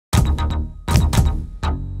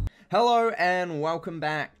Hello and welcome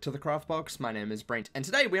back to the TheCraftBox. My name is Brent, and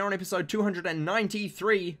today we are on episode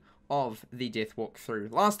 293 of the Death Walkthrough.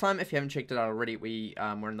 Last time, if you haven't checked it out already, we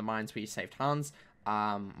were in the mines. We saved Hans.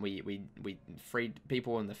 We freed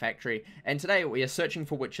people in the factory, and today we are searching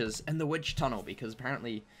for witches in the witch tunnel because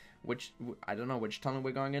apparently, I don't know which tunnel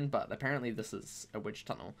we're going in, but apparently this is a witch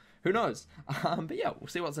tunnel. Who knows? But yeah, we'll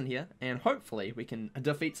see what's in here, and hopefully we can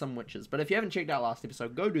defeat some witches. But if you haven't checked out last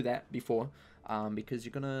episode, go do that before. Because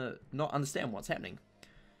you're gonna not understand what's happening.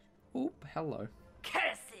 Oop, hello.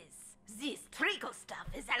 Curses! This Treacle stuff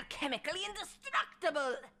is alchemically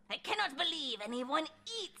indestructible! I cannot believe anyone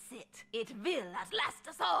eats it! It will outlast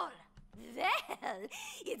us all! Well,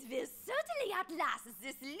 it will certainly outlast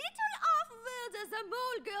this little off-worlder the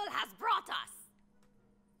mole girl has brought us!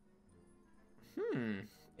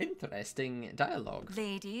 Interesting dialogue.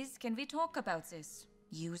 Ladies, can we talk about this?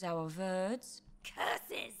 Use our words?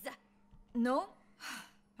 Curses! No?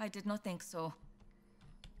 I did not think so.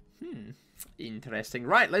 Interesting.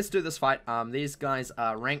 Right, let's do this fight. These guys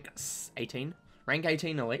are rank 18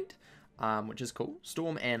 elite, which is cool.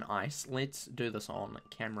 Storm and Ice. Let's do this on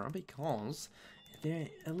camera because they're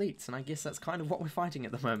elites, and I guess that's kind of what we're fighting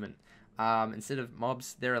at the moment. Instead of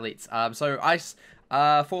mobs, they're elites. So Ice,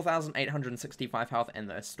 4,865 health, and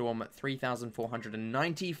the Storm,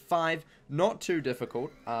 3,495. Not too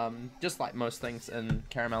difficult. Just like most things in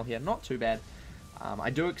Caramel here, not too bad.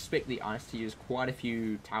 I do expect the Ice to use quite a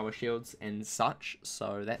few tower shields and such,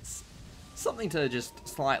 so that's something to just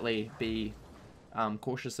slightly be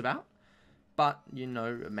cautious about. But, you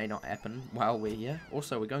know, it may not happen while we're here.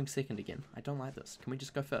 Also, we're going second again. I don't like this. Can we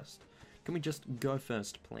just go first? Can we just go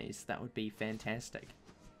first, please? That would be fantastic.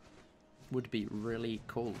 Would be really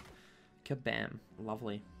cool. Kabam.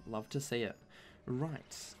 Lovely. Love to see it.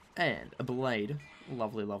 Right. And a blade.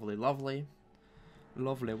 Lovely, lovely, lovely.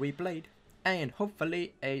 Lovely wee blade. And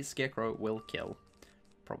hopefully a scarecrow will kill.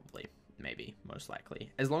 Probably. Maybe. Most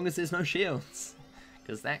likely. As long as there's no shields.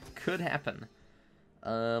 Because that could happen.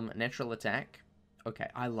 Natural attack. Okay,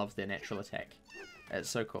 I love their natural attack. It's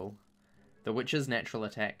so cool. The witch's natural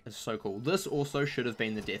attack is so cool. This also should have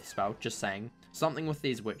been the death spell, just saying. Something with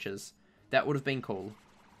these witches. That would have been cool.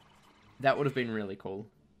 That would have been really cool.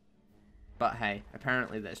 But hey,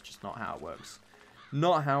 apparently that's just not how it works.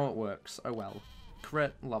 Not how it works. Oh well.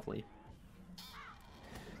 Crit, lovely.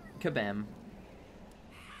 Kabam.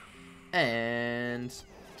 And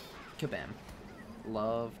kabam.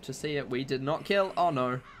 Love to see it. We did not kill. Oh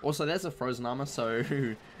no. Also, there's a frozen armor, so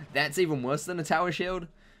that's even worse than a tower shield.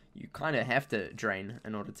 You kind of have to drain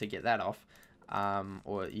in order to get that off.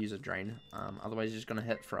 Or use a drain. Otherwise, you're just going to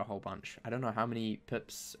hit for a whole bunch. I don't know how many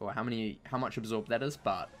pips or how much absorb that is,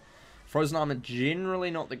 but frozen armor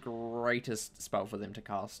generally not the greatest spell for them to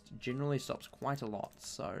cast. Generally stops quite a lot,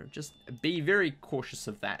 so just be very cautious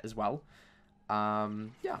of that as well.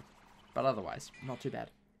 Yeah, but otherwise, not too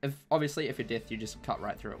bad. Obviously, if you're death, you just cut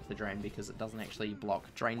right through it with the drain because it doesn't actually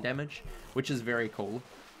block drain damage, which is very cool.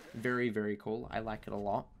 Very, very cool. I like it a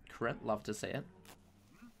lot. Crit, love to see it.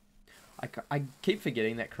 I keep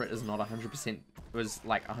forgetting that crit is not 100%, was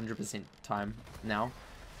like 100% time now.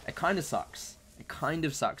 It kind of sucks. It kind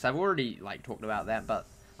of sucks. I've already like talked about that, but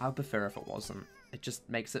I would prefer if it wasn't. It just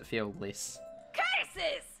makes it feel less.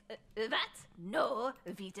 Curses! What? No,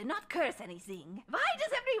 we did not curse anything. Why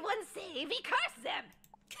does everyone say we curse them?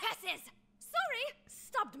 Curses! Sorry,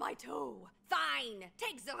 stubbed my toe. Fine,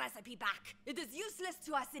 take the recipe back. It is useless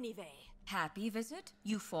to us anyway. Happy, Wizard?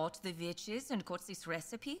 You fought the witches and got this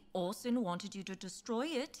recipe? Orson wanted you to destroy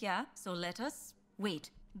it, yeah? So let us...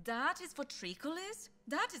 Wait, that is what treacle is?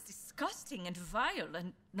 That is disgusting and vile,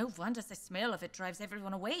 and no wonder the smell of it drives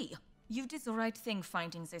everyone away. You did the right thing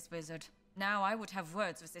finding this wizard. Now I would have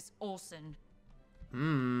words with this Orson.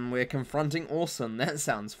 We're confronting Orson. That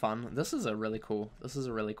sounds fun. This is a really cool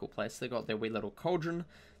place. They got their wee little cauldron.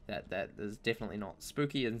 That is definitely not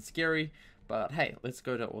spooky and scary. But hey, let's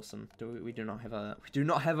go to Orson. We do not have a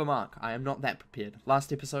mark. I am not that prepared.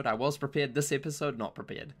 Last episode I was prepared. This episode not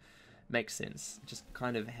prepared. Makes sense. It just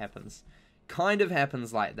kind of happens. Kind of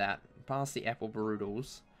happens like that. Pass the apple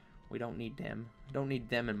burritos. We don't need them. I don't need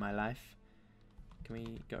them in my life. Can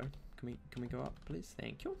we go? Can we go up, please?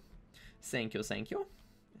 Thank you. Thank you, thank you.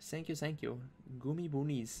 Thank you, thank you. Gummy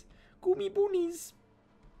boonies. Gummy boonies.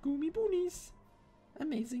 Gummy boonies.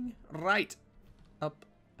 Amazing. Right. Up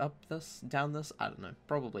this, down this. I don't know.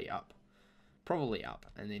 Probably up. Probably up.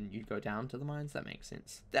 And then you go down to the mines. That makes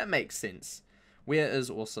sense. That makes sense. Where is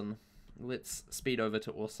Orson? Let's speed over to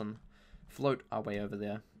Orson. Float our way over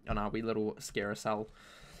there on our wee little scarecell.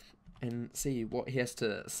 And see what he has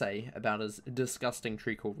to say about his disgusting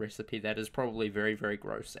treacle recipe that is probably very, very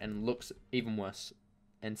gross and looks even worse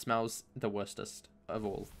and smells the worstest of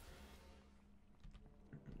all.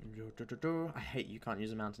 I hate you can't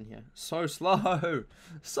use a mountain here. So slow.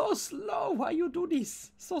 So slow. Why you do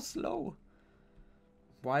this? So slow.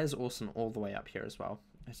 Why is Orson all the way up here as well?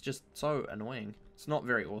 It's just so annoying. It's not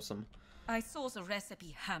very awesome. I saw the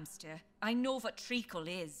recipe, hamster. I know what treacle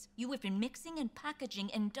is. You have been mixing and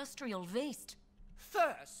packaging industrial waste.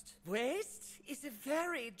 First, waste is a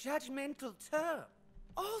very judgmental term.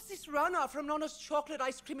 All this runoff from Nonna's chocolate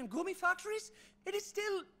ice cream and gummy factories, it is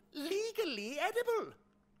still legally edible.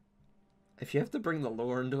 If you have to bring the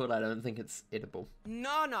law into it, I don't think it's edible.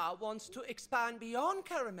 Nonna wants to expand beyond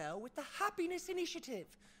caramel with the Happiness Initiative,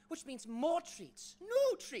 which means more treats,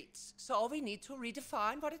 new treats. So we need to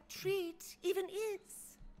redefine what a treat even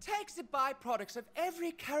is. Take the byproducts of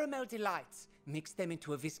every caramel delight, mix them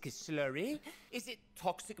into a viscous slurry. Is it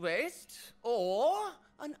toxic waste or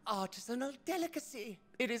an artisanal delicacy?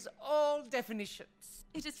 It is all definitions.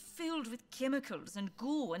 It is filled with chemicals and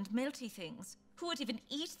goo and melty things. Who would even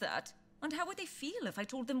eat that? And how would they feel if I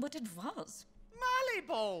told them what it was?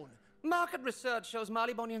 Marleybone! Market research shows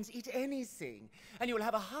Marleybonians eat anything, and you will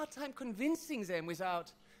have a hard time convincing them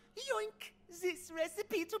without, yoink, this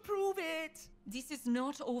recipe to prove it. This is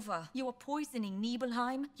not over. You are poisoning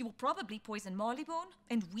Nibelheim, you will probably poison Marleybone,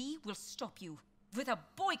 and we will stop you. With a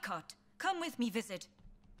boycott. Come with me, Wizard.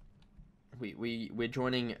 We're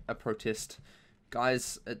joining a protest.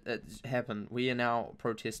 Guys, it happened. We are now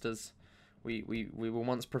protesters. We were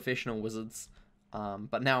once professional wizards,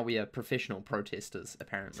 but now we are professional protesters,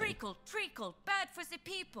 apparently. Treacle, treacle, bad for the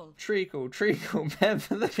people. Treacle, treacle, bad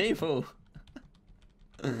for the people.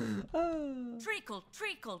 Treacle,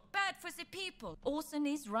 treacle, bad for the people. Orson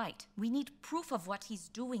is right. We need proof of what he's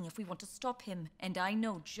doing if we want to stop him, and I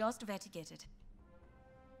know just where to get it.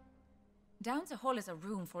 Down the hall is a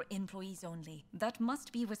room for employees only. That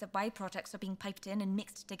must be where the byproducts are being piped in and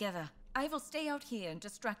mixed together. I will stay out here and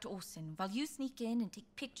distract Orson while you sneak in and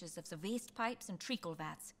take pictures of the waste pipes and treacle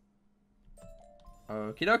vats.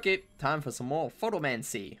 Okie dokie, time for some more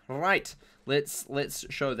photomancy. Right, let's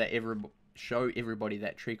show everybody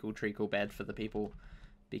that treacle bad for the people,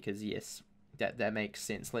 because yes, that makes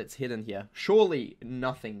sense. Let's head in here. Surely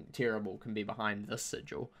nothing terrible can be behind this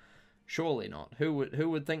sigil. Surely not. Who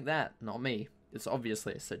would think that? Not me. It's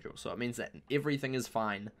obviously a sigil, so it means that everything is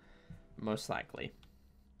fine, most likely.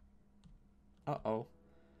 Uh-oh.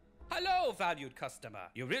 Hello, valued customer.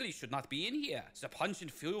 You really should not be in here. The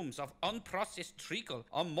pungent fumes of unprocessed treacle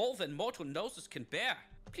are more than mortal noses can bear.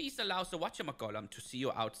 Please allow the whatchamagolem to see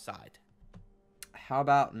you outside. How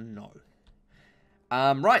about no?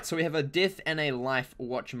 Right, so we have a death and a life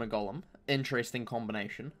whatchamagolem. Interesting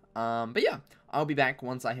combination. But yeah, I'll be back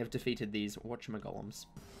once I have defeated these whatchamagolems.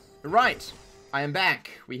 Right, I am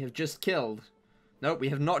back. We have just killed. Nope, we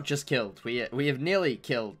have not just killed. We have nearly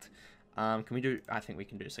killed. Can we do... I think we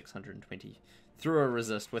can do 620 through a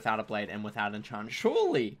resist without a blade and without enchant.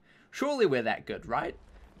 Surely we're that good, right?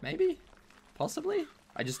 Maybe? Possibly?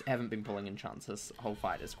 I just haven't been pulling enchants this whole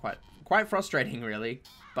fight. It's quite frustrating, really.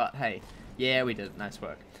 But hey, yeah, we did. Nice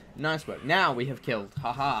work. Nice work. Now we have killed.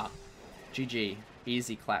 Haha. GG.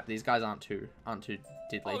 Easy clap. These guys aren't too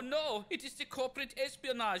deadly. Oh no, it is the corporate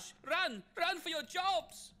espionage. Run for your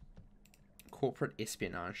jobs. Corporate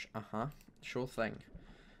espionage. Uh-huh. Sure thing.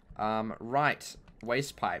 Right.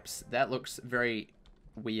 Waste pipes. That looks very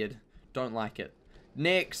weird. Don't like it.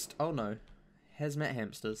 Next. Oh no. Hazmat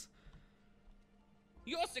hamsters.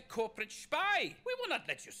 You're the corporate spy. We will not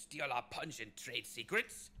let you steal our pungent trade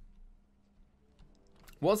secrets.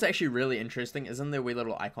 What's actually really interesting is in their wee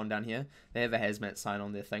little icon down here, they have a hazmat sign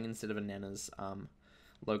on their thing instead of a Nana's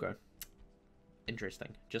logo.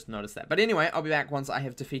 Interesting. Just noticed that. But anyway, I'll be back once I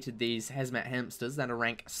have defeated these hazmat hamsters that are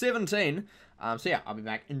rank 17. So yeah, I'll be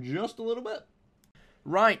back in just a little bit.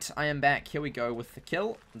 Right, I am back. Here we go with the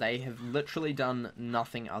kill. They have literally done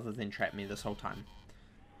nothing other than trap me this whole time.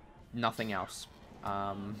 Nothing else.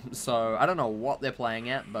 So I don't know what they're playing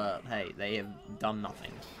at, but hey, they have done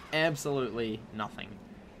nothing. Absolutely nothing.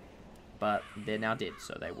 But they're now dead,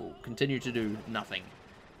 so they will continue to do nothing.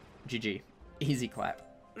 GG. Easy clap.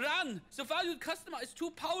 Run! The valued customer is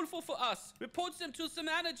too powerful for us. Report them to the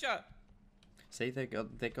manager. See, they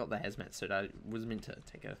got the hazmat suit. I was meant to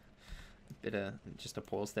take a bit of just a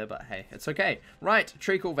pause there, but hey, it's okay. Right,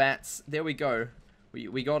 treacle vats. There we go.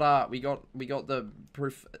 We got the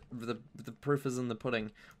proof. The proof is in the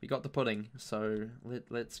pudding. We got the pudding. So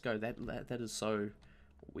let's go. That is so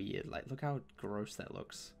weird. Like, look how gross that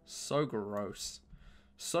looks. So gross.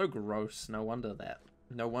 So gross. No wonder that.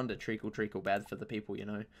 No wonder treacle bad for the people, you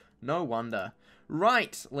know. No wonder.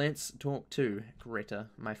 Right, let's talk to Greta,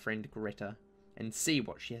 my friend Greta, and see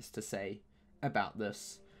what she has to say about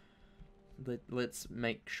this. Let's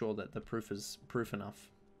make sure that the proof is proof enough.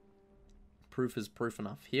 Proof is proof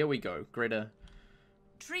enough. Here we go, Greta.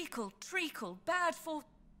 Treacle, bad for...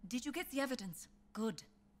 Did you get the evidence? Good.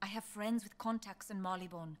 I have friends with contacts in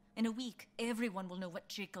Marleybone. In a week, everyone will know what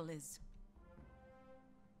Treacle is.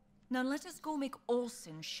 Now let us go make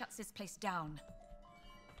Olsen shuts this place down.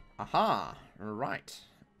 Aha, right.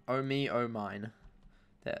 Oh me, oh mine.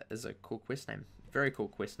 That is a cool quest name. Very cool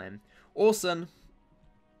quest name. Olsen.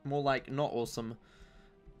 More like not awesome.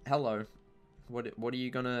 Hello. What are you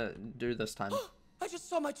gonna do this time? I just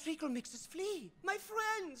saw my treacle mixes flee. My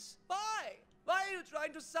friends! Why? Why are you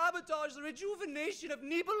trying to sabotage the rejuvenation of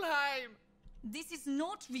Nibelheim? This is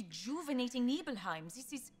not rejuvenating Nibelheim.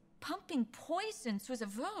 This is pumping poison through the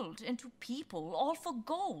world and to people, all for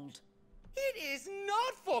gold. It is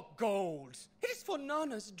not for gold. It is for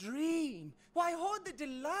Nana's dream. Why hoard the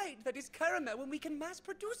delight that is caramel when we can mass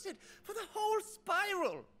produce it for the whole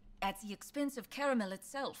spiral? At the expense of caramel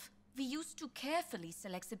itself. We used to carefully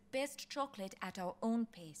select the best chocolate at our own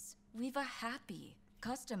pace. We were happy.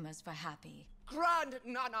 Customers were happy. Grand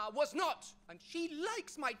Nana was not, and she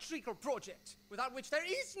likes my treacle project, without which there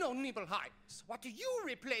is no Nibelheim. So what do you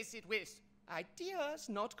replace it with? Ideas,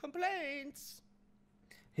 not complaints.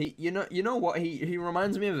 You know what? He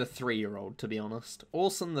reminds me of a 3-year-old, to be honest.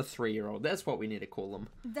 Olsen the 3-year-old. That's what we need to call him.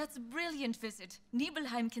 That's brilliant, Wizard.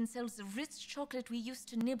 Nibelheim can sell the rich chocolate we used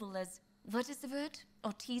to nibble as... What is the word?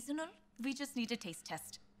 Artisanal? We just need a taste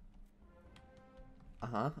test.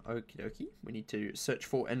 Okie dokie. We need to search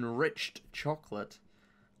for enriched chocolate.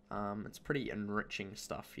 It's pretty enriching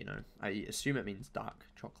stuff, you know. I assume it means dark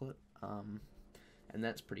chocolate. And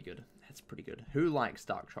that's pretty good. That's pretty good. Who likes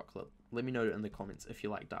dark chocolate? Let me know in the comments if you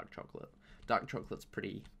like dark chocolate. Dark chocolate's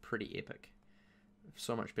pretty epic.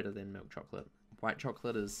 So much better than milk chocolate. White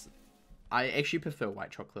chocolate is... I actually prefer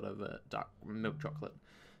white chocolate over dark milk chocolate.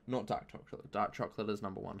 Not dark chocolate. Dark chocolate is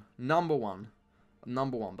number one. Number one.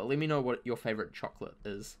 But let me know what your favorite chocolate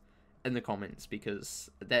is in the comments, because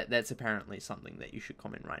that's apparently something that you should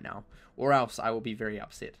comment right now, or else I will be very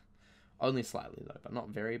upset. Only slightly though, but not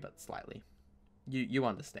very, but slightly. You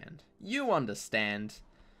understand. You understand.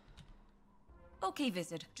 Okay,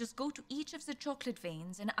 Wizard, just go to each of the chocolate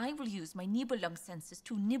veins and I will use my nibelung senses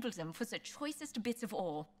to nibble them for the choicest bits of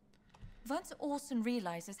all. Once Orson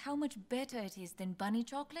realizes how much better it is than bunny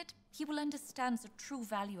chocolate, he will understand the true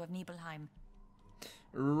value of Nibelheim.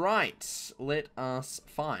 Right, let us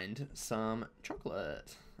find some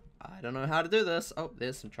chocolate. I don't know how to do this. Oh,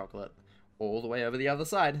 there's some chocolate. All the way over the other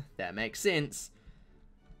side. That makes sense.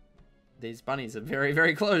 These bunnies are very,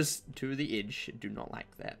 very close to the edge. Do not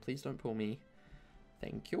like that. Please don't pull me.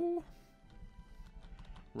 Thank you.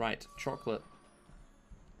 Right, chocolate.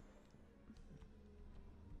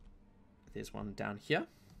 There's one down here,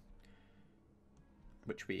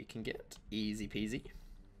 which we can get. Easy peasy.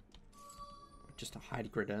 Just to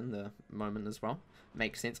hide Greta in the moment as well.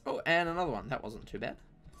 Makes sense. Oh, and another one. That wasn't too bad.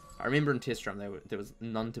 I remember in Test Run there was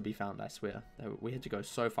none to be found, I swear. We had to go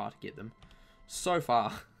so far to get them. So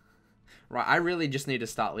far. Right, I really just need to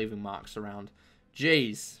start leaving marks around.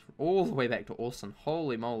 Jeez. All the way back to Orson.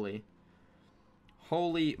 Holy moly.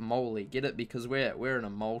 Holy moly. Get it? Because we're in a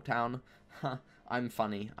mole town. I'm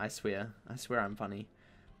funny. I swear. I swear I'm funny.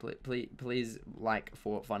 Please like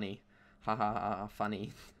for funny. Ha ha ha.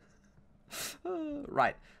 Funny.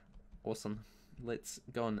 Right. Awesome. Let's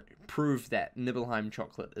go and prove that Nibelheim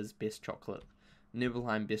chocolate is best chocolate.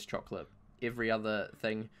 Nibelheim best chocolate. Every other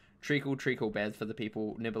thing. Treacle bad for the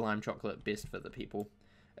people. Nibelheim chocolate best for the people.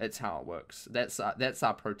 It's how it works. That's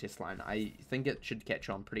our protest line. I think it should catch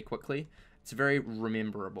on pretty quickly. It's very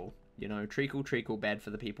rememberable. You know, Treacle bad for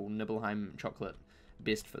the people. Nibelheim chocolate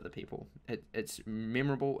best for the people. It's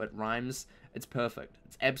memorable. It rhymes. It's perfect.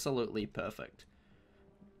 It's absolutely perfect.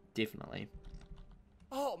 Definitely.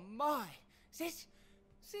 Oh my! This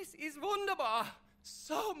is wunderbar!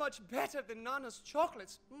 So much better than Nana's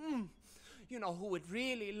chocolates. You know who would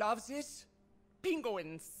really love this?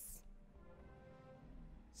 Penguins.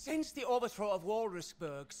 Since the overthrow of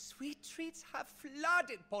Walrusburg, sweet treats have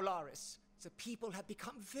flooded Polaris. The people have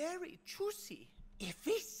become very choosy. If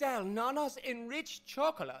we sell Nana's enriched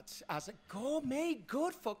chocolate as a gourmet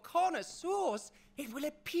good for connoisseurs, it will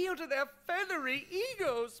appeal to their feathery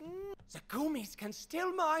egos. The Goomies can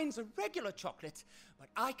still mine the regular chocolate, but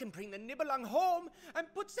I can bring the Nibelung home and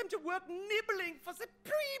put them to work nibbling for the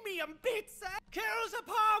premium bits. Kill the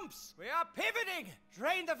pumps! We are pivoting!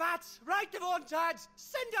 Drain the vats, write the wantads,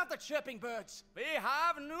 send out the chirping birds. We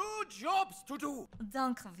have new jobs to do.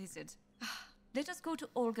 Danke, Wizard. Let us go to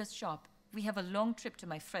Olga's shop. We have a long trip to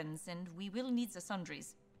my friends, and we will need the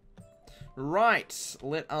sundries. Right,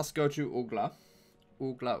 let us go to Ugla.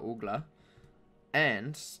 Ugla.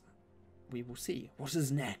 And we will see what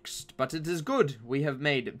is next. But it is good. We have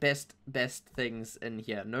made best things in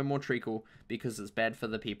here. No more treacle because it's bad for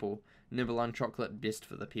the people. Nibble on chocolate, best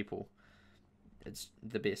for the people. It's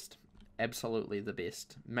the best. Absolutely the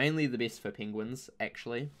best. Mainly the best for penguins,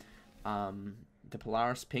 actually. The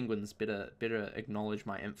Polaris penguins better acknowledge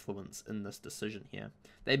my influence in this decision here.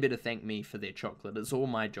 They better thank me for their chocolate. It's all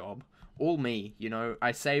my job. All me, you know.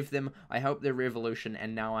 I saved them, I helped their revolution,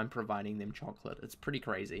 and now I'm providing them chocolate. It's pretty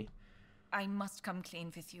crazy. I must come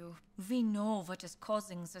clean with you. We know what is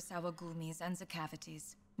causing the sour goomies and the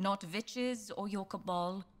cavities. Not witches or your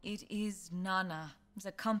cabal. It is Nana,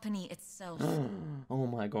 the company itself. Oh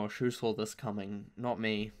my gosh, who saw this coming? Not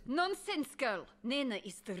me. Nonsense, girl. Nana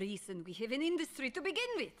is the reason we have an industry to begin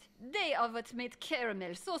with. They are what made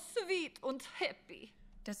caramel so sweet and happy.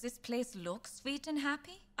 Does this place look sweet and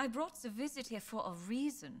happy? I brought the visit here for a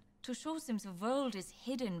reason. To show them the world is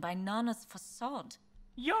hidden by Nana's facade.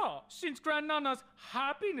 Yeah, since Grand Nana's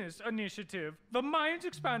happiness initiative, the mine's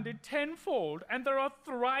expanded tenfold and there are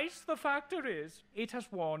thrice the factories. It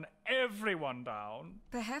has worn everyone down.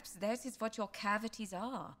 Perhaps that is what your cavities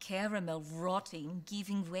are. Caramel rotting,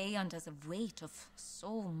 giving way under the weight of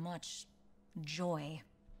so much joy.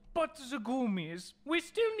 But the Goomies, we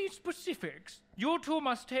still need specifics. You two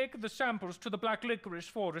must take the samples to the Black Licorice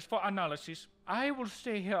Forest for analysis. I will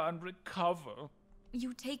stay here and recover.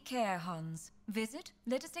 You take care, Hans. Visit,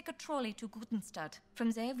 let us take a trolley to Gutenstadt.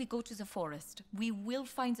 From there we go to the forest. We will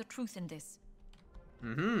find the truth in this.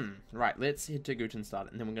 Right, let's head to Gutenstadt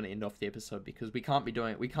and then we're going to end off the episode because we can't be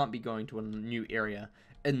going to a new area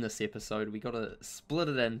in this episode. We got to split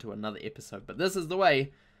it into another episode. But this is the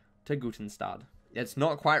way to Gutenstadt. It's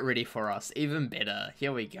not quite ready for us. Even better.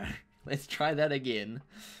 Here we go. Let's try that again.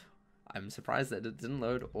 I'm surprised that it didn't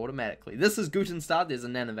load automatically. This is Gutenstadt. There's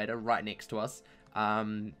an innovator right next to us.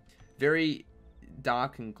 Very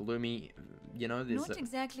dark and gloomy. You know, there's not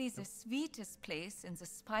exactly the sweetest place in the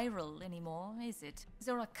spiral anymore, is it?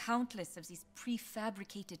 There are countless of these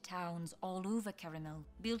prefabricated towns all over Caramel,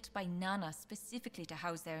 built by Nana specifically to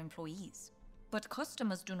house their employees. But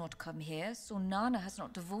customers do not come here, so Nana has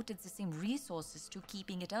not devoted the same resources to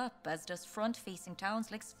keeping it up as does front-facing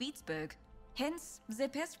towns like Sweetsburg. Hence, the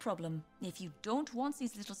pest problem. If you don't want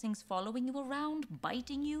these little things following you around,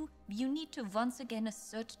 biting you, you need to once again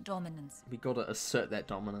assert dominance. We gotta assert that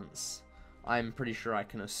dominance. I'm pretty sure I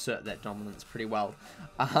can assert that dominance pretty well.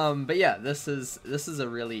 But yeah, this is a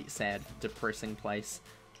really sad, depressing place.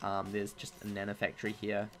 There's just a nanofactory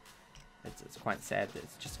here. It's quite sad.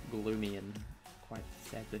 It's just gloomy and quite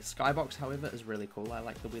sad. The skybox, however, is really cool. I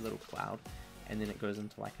like the wee little cloud, and then it goes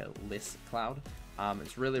into like a less cloud.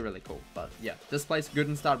 It's really, really cool. But yeah, this place,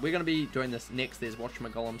 Gutenstadt. We're gonna be doing this next. There's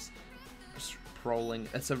Whatchamagolems trolling.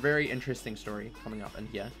 It's a very interesting story coming up in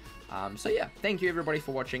here. So yeah, thank you everybody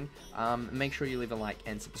for watching. Make sure you leave a like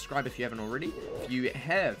and subscribe if you haven't already. If you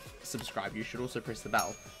have subscribed, you should also press the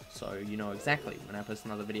bell so you know exactly when I post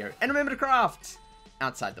another video. And remember to craft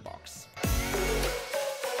outside the box.